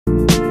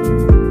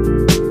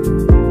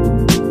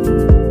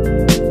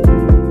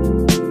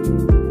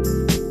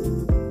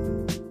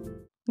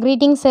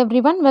Greetings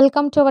everyone.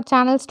 Welcome to our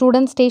channel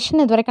Student Station.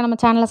 இதுவரைக்கும் நம்ம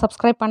சேனலை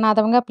சப்ஸ்கிரைப்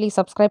பண்ணாதவங்க ப்ளீஸ்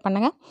சப்ஸ்கிரைப்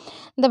பண்ணுங்கள்.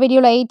 இந்த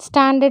வீடியோவில் 8th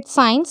standard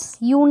science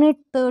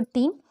unit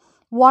 13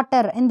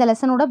 water இந்த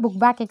லெசனோட book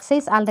back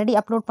exercise already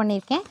upload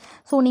பண்ணியிருக்கேன்.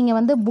 ஸோ நீங்கள்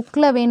வந்து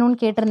புக்கில் வேணும்னு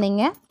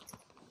கேட்டிருந்தீங்க,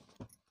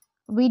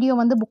 வீடியோ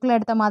வந்து புக்கில்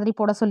எடுத்த மாதிரி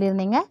போட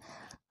சொல்லியிருந்தீங்க,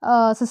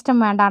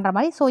 சிஸ்டம் வேண்டான்ற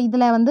மாதிரி. ஸோ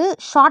இதில் வந்து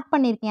ஷார்ட்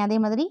பண்ணியிருக்கேன். அதே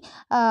மாதிரி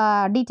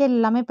டீட்டெயில்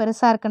எல்லாமே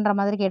பெருசாக இருக்குன்ற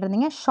மாதிரி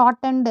கேட்டிருந்தீங்க.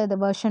 ஷார்ட் அண்ட் இது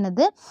வெர்ஷன்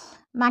இது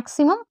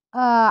மேக்ஸிமம்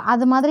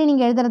அது மாதிரி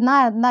நீங்கள் எழுதுறதுனா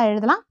இருந்தால்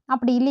எழுதலாம்,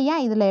 அப்படி இல்லையா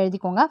இதில்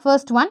எழுதிக்கோங்க.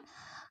 First one,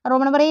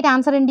 Roman number 8,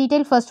 answer in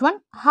detail. First one,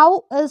 how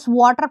is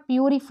water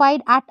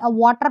purified at a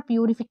water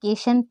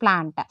purification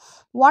plant?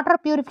 Water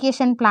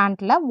purification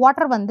plantல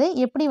water வந்து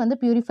எப்படி வந்து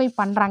purify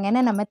பண்ணுறாங்க,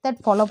 என்னென்ன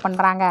மெத்தட் ஃபாலோ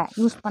பண்ணுறாங்க,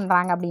 யூஸ்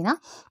பண்ணுறாங்க அப்படின்னா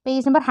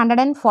பேஜ் நம்பர்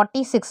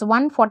 146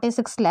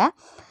 146ல்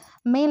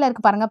மேலே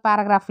இருக்குது பாருங்கள்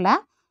பேராகிராஃபில்.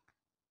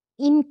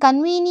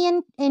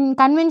 In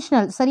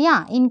conventional சரியா,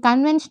 in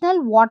conventional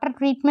water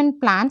treatment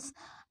plants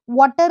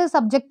water is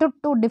subjected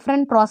to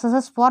different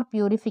processes for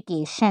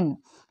purification.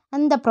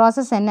 அந்த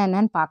ப்ராசஸ்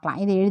என்னென்னு பார்க்கலாம்.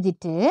 இதை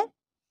எழுதிட்டு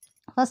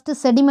ஃபஸ்ட்டு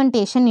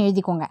செடிமெண்டேஷன்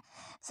எழுதிக்கோங்க.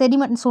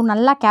 ஸோ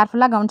நல்லா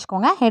கேர்ஃபுல்லாக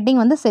கவனிச்சிக்கோங்க. ஹெட்டிங்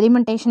வந்து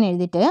செடிமெண்டேஷன்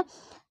எழுதிட்டு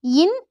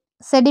இன்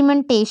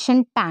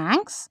செடிமெண்டேஷன்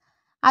டேங்க்ஸ்,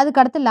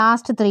 அதுக்கடுத்து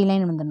லாஸ்ட் 3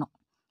 லைன் வந்துடணும்.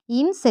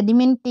 இன்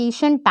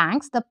sedimentation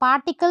tanks the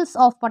particles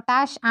of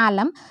potash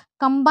alum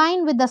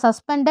combine with the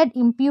suspended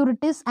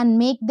impurities and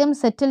make them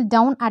settle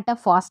down at a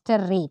faster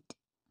rate.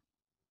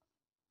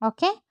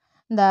 Okay,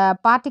 இந்த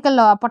particle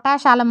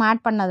potash ஆலம்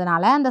add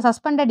பண்ணதுனால அந்த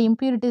suspended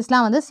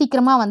இம்ப்யூரிட்டிஸ்லாம் வந்து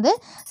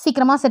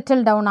சீக்கிரமாக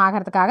settle down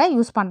ஆகிறதுக்காக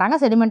use பண்ணுறாங்க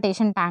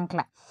sedimentation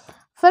டேங்க்கில்.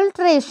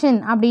 Filtration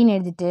அப்படின்னு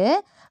எழுதிட்டு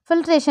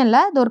ஃபில்ட்ரேஷனில்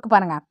இது இருக்கு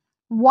பாருங்கள்.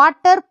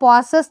 Water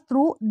bosses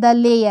through the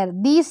layer,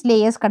 these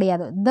layers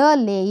கிடையாது, the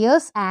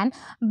layers and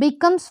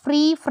becomes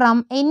free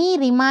from any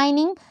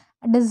remaining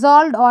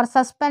dissolved or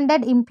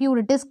suspended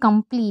impurities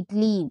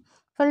completely.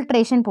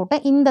 Filtration போட்டு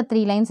இந்த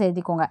 3 லைன்ஸ்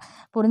எழுதிக்கோங்க.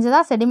 புரிஞ்சதா?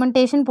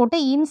 செடிமெண்டேஷன் போட்டு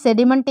இன்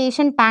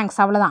செடிமெண்டேஷன் டேங்க்ஸ்,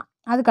 அவ்வளோதான்.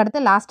 அதுக்கடுத்து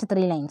லாஸ்ட்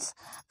 3 லைன்ஸ்,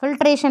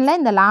 ஃபில்ட்ரேஷனில்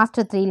இந்த last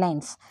 3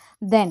 lines.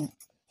 Then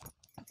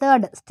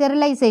third,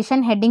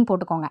 sterilisation heading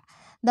போட்டுக்கோங்க.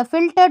 The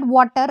filtered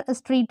water is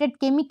treated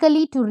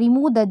chemically to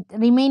remove the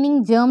remaining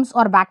germs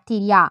or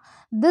bacteria.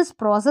 This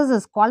process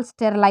is called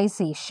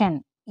sterilization.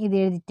 இது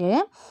எழுதிட்டு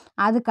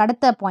அதுக்கு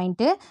அடுத்த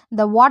point,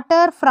 the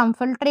water from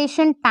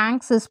filtration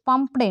tanks is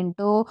pumped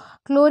into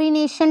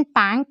chlorination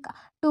tank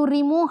to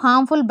remove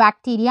harmful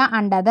bacteria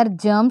and other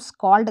germs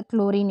called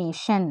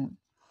chlorination.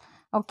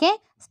 Okay,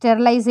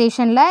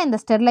 ஸ்டெரிலைசேஷனில் இந்த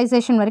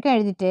sterilisation வரைக்கும்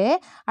எழுதிட்டு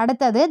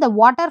அடுத்தது the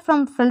water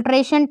from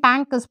filtration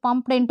tank is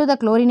pumped into the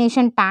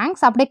chlorination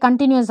tanks, அப்படியே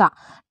கண்டினியூஸாக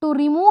to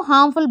remove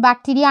harmful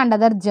bacteria and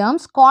other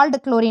germs called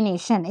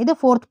chlorination. இது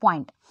 4th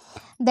point.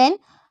 தென்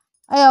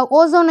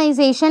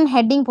ஓசோனைசேஷன்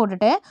heading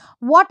போட்டுட்டு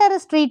water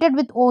is treated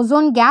with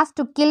ozone case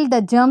to kill the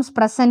germs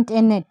present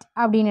in it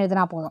அப்படின்னு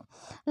எழுதினா போதும்.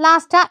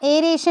 லாஸ்ட்டாக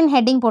aeration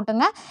heading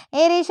போட்டுங்க.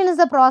 Aeration is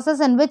the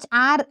process in which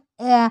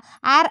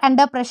air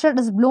under pressure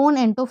is blown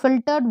in to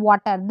filtered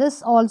water. This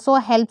also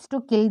helps to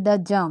kill the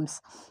germs.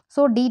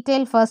 So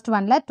detail first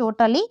ஒனில்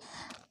totally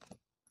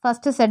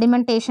first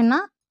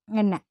செடிமெண்டேஷன்னா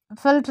என்ன,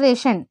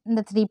 filtration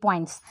இந்த 3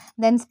 points,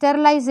 தென்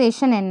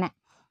sterilisation என்ன,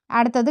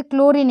 அடுத்தது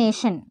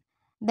chlorination,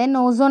 தென்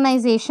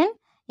ஓசோனைசேஷன்,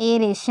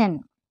 aeration.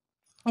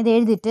 இதை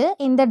எழுதிட்டு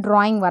இந்த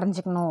drawing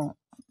வரைஞ்சிக்கணும்,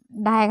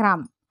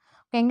 diagram.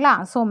 ஓகேங்களா?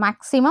 So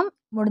maximum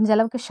முடிஞ்ச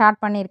அளவுக்கு ஷார்ட்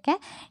பண்ணியிருக்கேன்.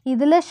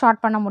 இதில்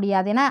ஷார்ட் பண்ண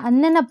முடியாது, ஏன்னா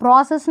என்னென்ன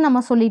ப்ராசஸ்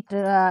நம்ம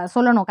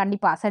சொல்லணும்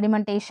கண்டிப்பாக.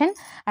 செடிமெண்டேஷன்,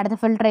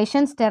 அடுத்து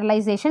ஃபில்ட்ரேஷன்,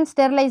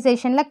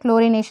 ஸ்டெரிலைசேஷனில்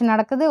குளோரினேஷன்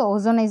நடக்குது,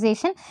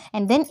 ஓசோனைசேஷன்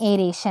அண்ட் தென்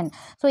ஏரேஷன்.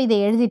 ஸோ இதை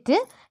எழுதிட்டு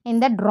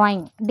இந்த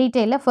drawing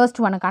டீட்டெயிலில்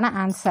first ஒனுக்கான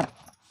answer.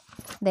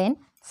 Then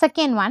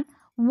second one,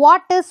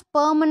 what is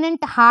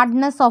permanent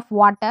hardness of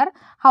water,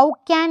 how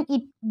can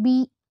it be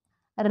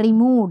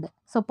removed?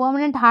 So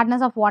permanent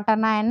hardness of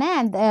waterனா என்ன,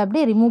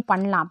 எப்படி ரிமூவ்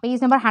பண்ணலாம்.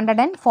 பேஜ் நம்பர்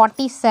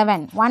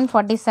 147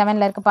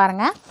 147ல் இருக்குது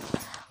பாருங்கள்.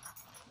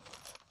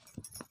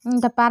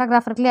 இந்த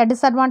பேராகிராஃப் இருக்குல்லையா,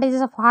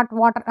 டிஸ்அட்வான்டேஜஸ் ஆஃப்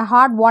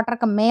ஹார்ட்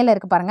வாட்டருக்கு மேலே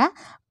இருக்குது பாருங்கள்.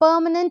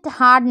 Permanent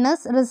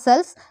hardness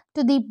results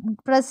to the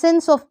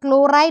presence of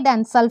chloride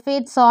and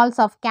sulphate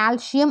salts of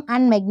calcium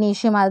and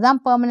magnesium,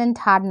 அதுதான்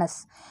பெர்மனண்ட் ஹார்ட்னஸ்.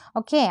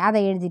 ஓகே,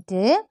 அதை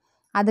எழுதிட்டு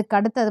அதுக்கு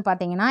அடுத்தது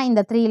பார்த்தீங்கன்னா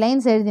இந்த 3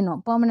 லைன்ஸ் எழுதினோம்.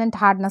 பெர்மனண்ட்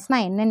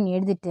ஹார்ட்னஸ்னால் என்னென்னு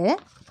எழுதிட்டு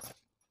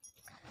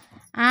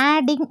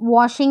ஆடிங்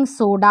வாஷிங்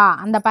சோடா,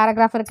 அந்த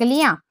பேராகிராஃப் இருக்கு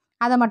இல்லையா,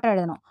 அதை மட்டும்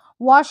எழுதணும்.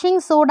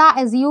 Washing soda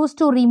is use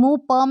to remove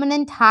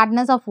permanent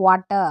hardness of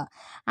water.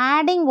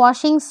 Adding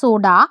washing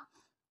soda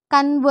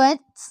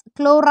converts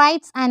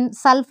chlorides and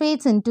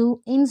sulfates into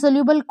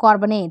insoluble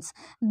carbonates.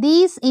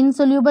 These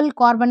insoluble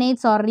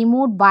carbonates are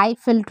removed by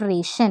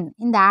filtration.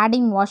 இந்த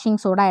adding washing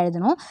soda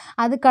எழுதணும்.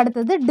 அதுக்கு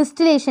அடுத்தது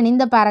distillation,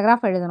 இந்த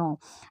paragraph எழுதணும்.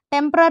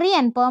 Temporary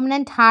and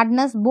permanent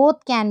hardness both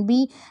can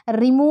be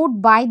removed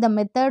by the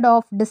method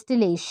of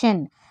distillation.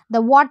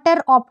 The water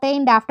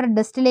obtained after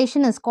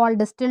distillation is called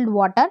distilled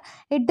water.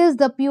 It is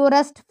the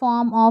purest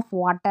form of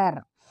water.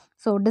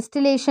 So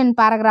distillation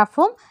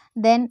பேராகிராஃபும்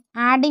then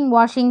adding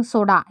washing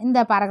soda இந்த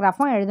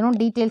பேராகிராஃபும் எழுதணும்.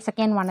 Detail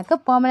second ஒனுக்கு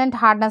permanent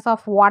hardness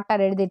of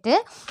water எழுதிட்டு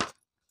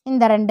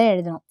இந்த ரெண்டு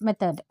எழுதணும்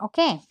method.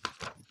 Okay,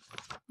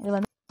 இது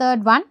வந்து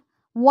third one.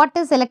 What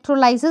is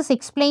electrolysis?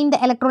 Explain the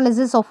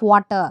electrolysis of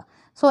water.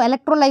 So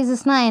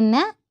electrolysis na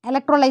enna?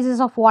 Electrolysis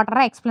of water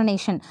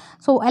explanation.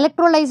 So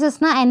electrolysis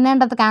na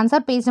என்னன்றதுக்கு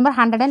answer page number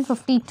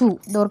 152.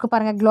 இது ஒருக்கு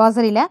பாருங்க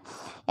glossary-ல.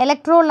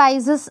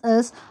 Electrolysis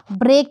is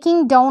breaking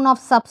down of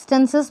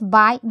substances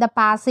by the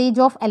passage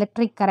of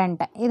electric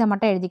current. இதை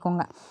மட்டும்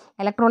எழுதிக்கோங்க.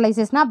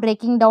 Electrolysis na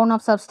breaking down of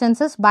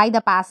substances by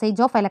the passage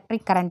of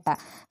electric current.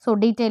 So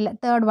detail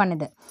third one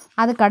இது.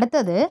 அதுக்கு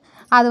அடுத்தது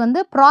அது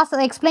வந்து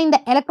process explain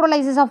the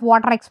electrolysis of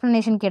water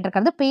explanation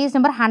கேட்டிருக்கிறது page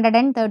number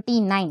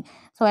 139.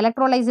 So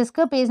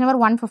electrolysisக்கு page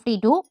number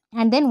 152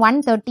 and then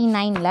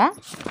 139ல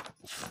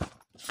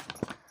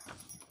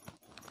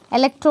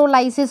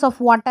electrolysis of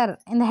water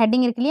இந்த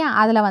heading இருக்கு இல்லையா,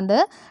 அதில் வந்து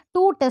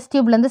 2 test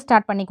tubeலேருந்து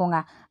ஸ்டார்ட் பண்ணிக்கோங்க.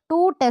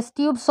 2 test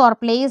tubes are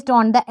placed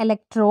on the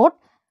electrode.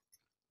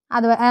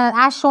 அது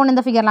as shown in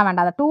the figureலாம்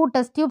வேண்டாம். 2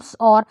 test tubes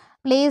are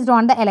placed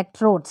on the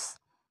electrodes.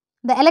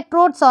 The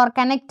electrodes are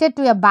connected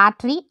to a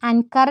battery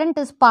and current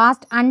is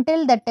passed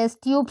until the test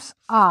tubes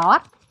are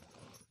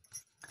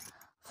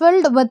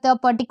filled with a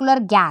particular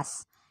gas.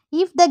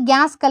 If the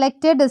gas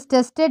collected is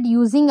tested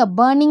using a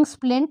burning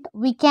splint,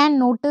 we can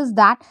notice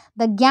that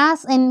the gas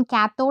in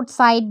cathode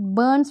side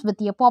burns with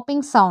a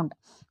popping sound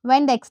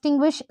when the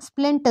extinguished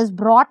splint is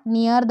brought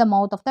near the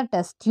mouth of the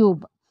test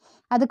tube.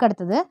 அதுக்கு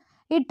அடுத்தது,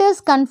 it is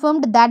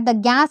confirmed that the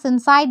gas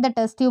inside the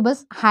test tube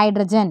is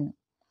hydrogen.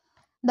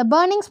 The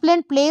burning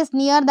splint placed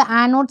near the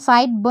anode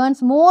side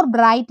burns more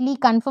brightly,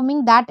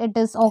 confirming that it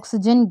is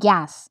oxygen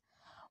gas.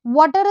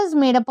 Water is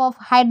made up of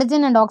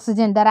hydrogen and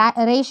oxygen. The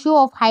ratio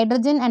of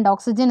hydrogen and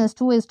oxygen is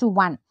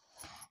 2:1.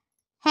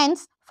 Hence,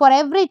 for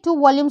every 2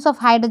 volumes of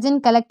hydrogen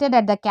collected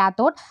at the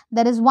cathode,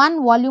 there is 1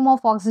 volume of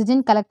oxygen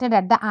collected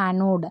at the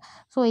anode.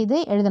 So, இது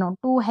எழுதணும்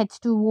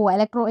 2H2O.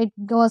 It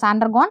goes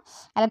undergone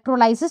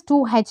electrolysis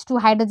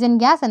 2H2 hydrogen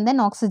gas and then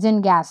oxygen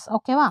gas.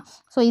 Okay வா?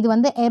 So, இது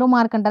வந்து arrow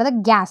markன்றது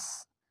gas.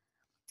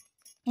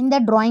 இந்த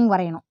drawing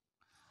வரையணும்.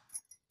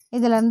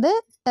 இதிலேருந்து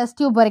test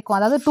tube வரைக்கும்,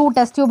 அதாவது 2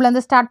 டெஸ்ட்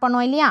டியூப்லேருந்து ஸ்டார்ட்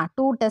பண்ணுவோம் இல்லையா,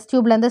 2 டெஸ்ட்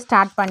டியூப்லேருந்து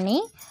ஸ்டார்ட் பண்ணி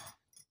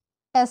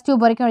டெஸ்ட்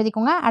டியூப் வரைக்கும்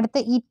எழுதிக்கோங்க. அடுத்து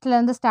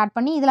ஈட்லேருந்து ஸ்டார்ட்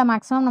பண்ணி இதில்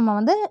மேக்ஸிமம் நம்ம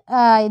வந்து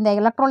இந்த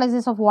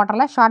எலக்ட்ரோலைசிஸ் ஆஃப்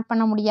வாட்டரில் ஷார்ட்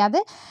பண்ண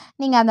முடியாது,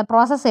 நீங்கள் அந்த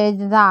ப்ராசஸ்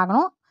எழுதி தான்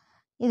ஆகணும்.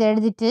 இதை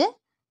எழுதிட்டு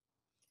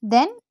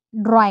தென்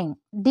drawing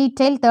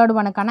detail third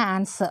ஒனுக்கான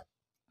answer.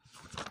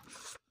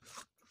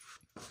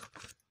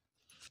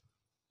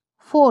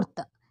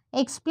 Fourth,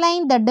 explain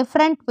the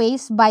different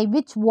ways by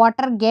which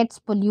water gets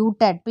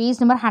polluted. Page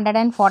number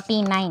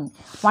 149.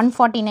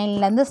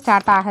 149லேருந்து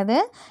start ஆகுது.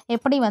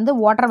 எப்படி வந்து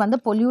வாட்டர் வந்து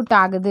பொல்யூட்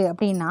ஆகுது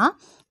அப்படின்னா,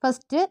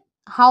 ஃபஸ்ட்டு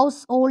ஹவுஸ்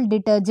ஹோல்ட்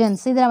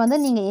டிட்டர்ஜென்ட்ஸ். இதில்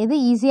வந்து நீங்கள் எது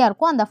ஈஸியாக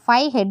இருக்கோ அந்த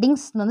 5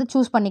 ஹெட்டிங்ஸ் வந்து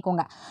சூஸ்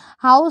பண்ணிக்கோங்க.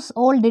 House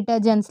hold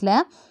டிட்டர்ஜென்ட்ஸில்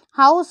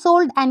house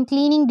hold and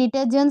cleaning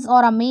detergents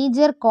R a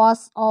major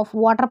cos of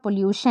water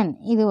pollution,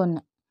 இது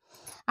ஒன்று.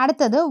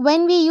 அடுத்தது,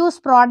 when we use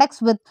products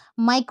with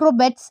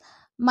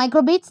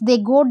microbeads they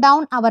go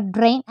down our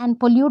drain and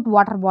pollute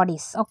water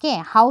bodies. Okay,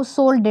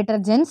 household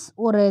detergents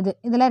ஒரு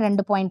இதில்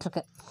 2 point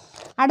இருக்குது.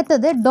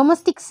 அடுத்தது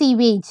domestic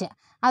sewage.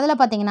 அதில்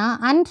பார்த்தீங்கன்னா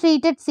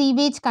untreated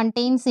sewage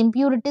contains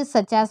impurities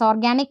such as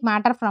organic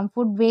matter from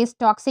food waste,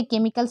 toxic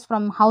chemicals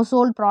from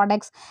household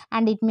products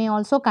and it may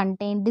also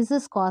contain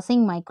disease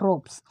causing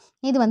microbes.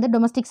 இது வந்து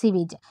domestic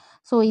sewage.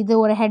 So இது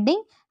ஒரு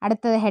ஹெட்டிங்.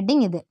 அடுத்தது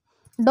heading இது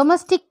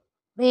domestic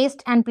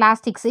waste and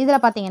plastics.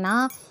 இதில் பார்த்தீங்கன்னா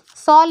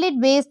solid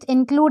waste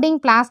including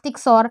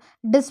plastics are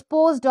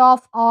disposed of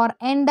or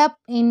end up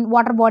in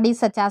water bodies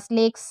such as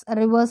lakes,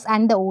 rivers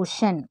and the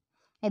ocean.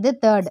 இது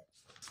third.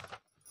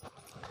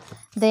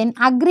 Then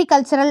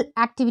agricultural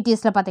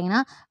activitiesல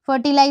பார்த்தீங்கன்னா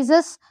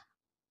fertilizers,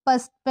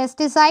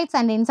 pesticides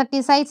and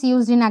insecticides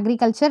used in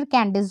agriculture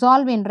can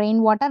dissolve in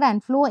rainwater and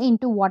flow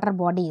into water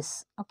bodies.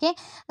 Okay,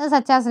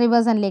 such as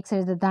rivers and lakes.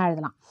 இதுதான்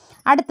எழுதலாம்.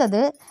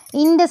 அடுத்தது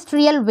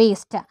industrial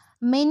waste.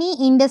 Many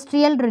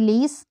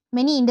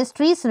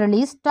industries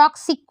release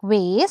toxic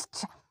waste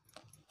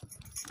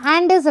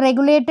and is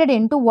regulated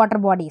into water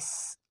bodies.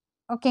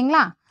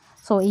 ஓகேங்களா?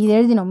 So இது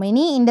எழுதினோம்.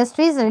 many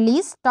industries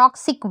release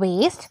toxic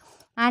waste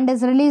and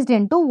is released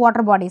into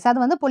water bodies. அது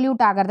வந்து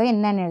pollute ஆகிறது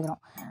என்னன்னு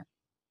எழுதுகிறோம்.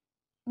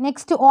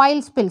 Next oil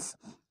spills.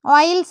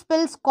 Oil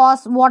spills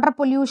cause water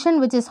pollution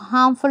which is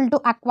harmful to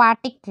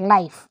aquatic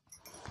life.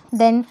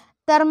 Then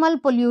thermal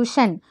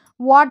pollution.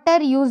 Water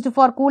used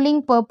for cooling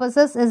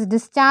purposes is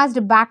discharged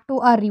back to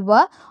a river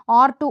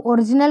or to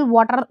original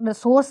water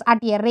source at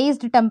a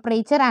raised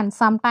temperature and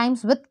sometimes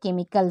with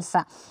chemicals.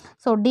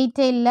 So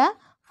detail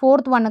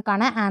fourth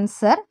ஒன்னுக்கான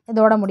answer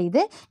இதோட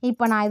முடியுது.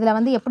 இப்போ நான் இதில்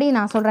வந்து எப்படி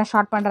நான் சொல்கிறேன்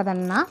short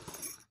பண்ணுறதுன்னா,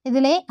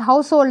 இதிலே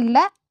ஹவுஸ்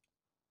ஹோல்டில்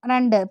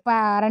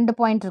 2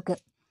 பாயிண்ட்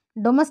இருக்குது.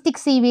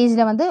 டொமஸ்டிக்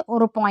சீவேஜில் வந்து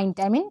ஒரு point,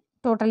 I mean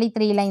totally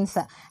 3 lines.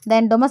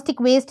 Then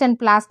domestic waste and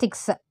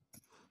plastics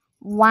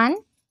 1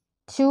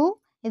 2,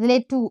 இதிலே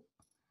 2,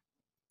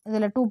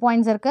 இதில் 2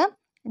 பாயிண்ட்ஸ் இருக்குது.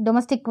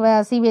 Domestic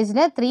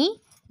சீவேஜில் 3,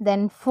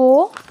 then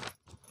 4,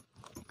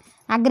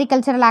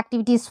 agricultural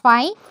activities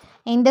 5,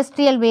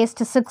 industrial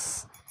waste 6,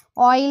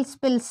 oil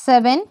spill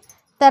 7,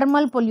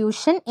 thermal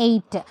pollution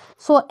 8.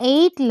 So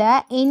 8ல்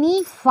any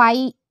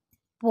 5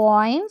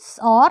 points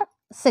or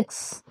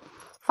 6,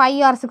 5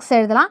 or 6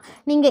 எழுதலாம்.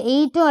 நீங்கள்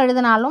 8ம்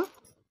எழுதினாலும்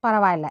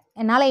பரவாயில்ல.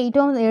 என்னால்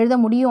 8ம் எழுத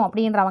முடியும்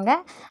அப்படின்றவங்க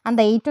அந்த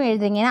 8ம்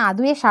எழுதுறீங்க. ஏன்னா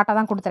அதுவே ஷார்ட்டாக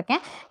தான்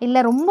கொடுத்துருக்கேன். இல்லை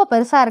ரொம்ப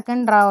பெருசாக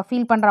இருக்குன்ற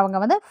ஃபீல் பண்ணுறவங்க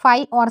வந்து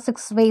 5 or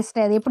 6 வேஸ்ட்,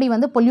 அது எப்படி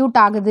வந்து பொல்யூட்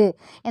ஆகுது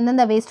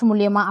எந்தெந்த வேஸ்ட்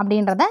மூலியமாக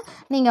அப்படின்றத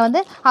நீங்கள்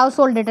வந்து ஹவுஸ்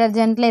ஹோல்ட்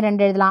டிட்டர்ஜென்ட்லேயே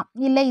 2 எழுதலாம்,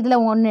 இல்லை இதில்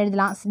 1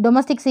 எழுதலாம்.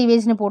 டொமஸ்டிக்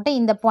சீவேஜ்னு போட்டு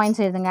இந்த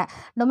பாயிண்ட்ஸ் எழுதுங்க.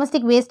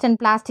 டொமஸ்டிக் வேஸ்ட்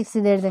அண்ட் பிளாஸ்டிக்ஸ்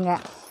இது எழுதுங்க.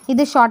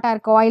 இது ஷார்ட்டாக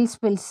இருக்குது. ஆயில்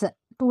ஸ்பில்ஸ்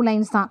 2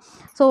 லைன்ஸ் தான்.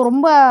 ஸோ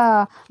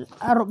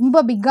ரொம்ப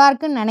பிக்காக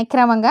இருக்குன்னு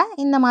நினைக்கிறவங்க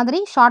இந்த மாதிரி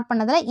ஷார்ட்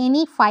பண்ணதில்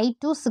எனி 5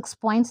 to 6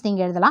 பாயிண்ட்ஸ்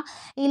நீங்கள் எழுதலாம்.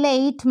 இல்லை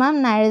 8 மேம்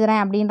நான்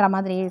எழுதுகிறேன் அப்படின்ற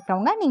மாதிரி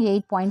இருக்கிறவங்க நீங்கள்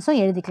 8 பாயிண்ட்ஸும்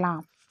எழுதிக்கலாம்.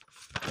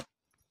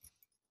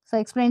 So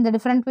explain the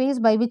different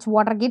ways by which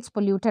water gets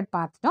polluted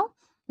பார்த்துட்டோம்.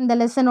 இந்த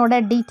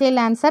லெசனோட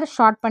டீட்டெயில் ஆன்சர்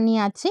ஷார்ட்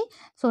பண்ணியாச்சு.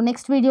 ஸோ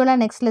நெக்ஸ்ட் வீடியோவில்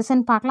நெக்ஸ்ட்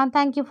லெசன் பார்க்கலாம்.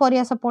 Thank you for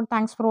your support.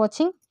 Thanks for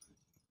வாட்சிங்.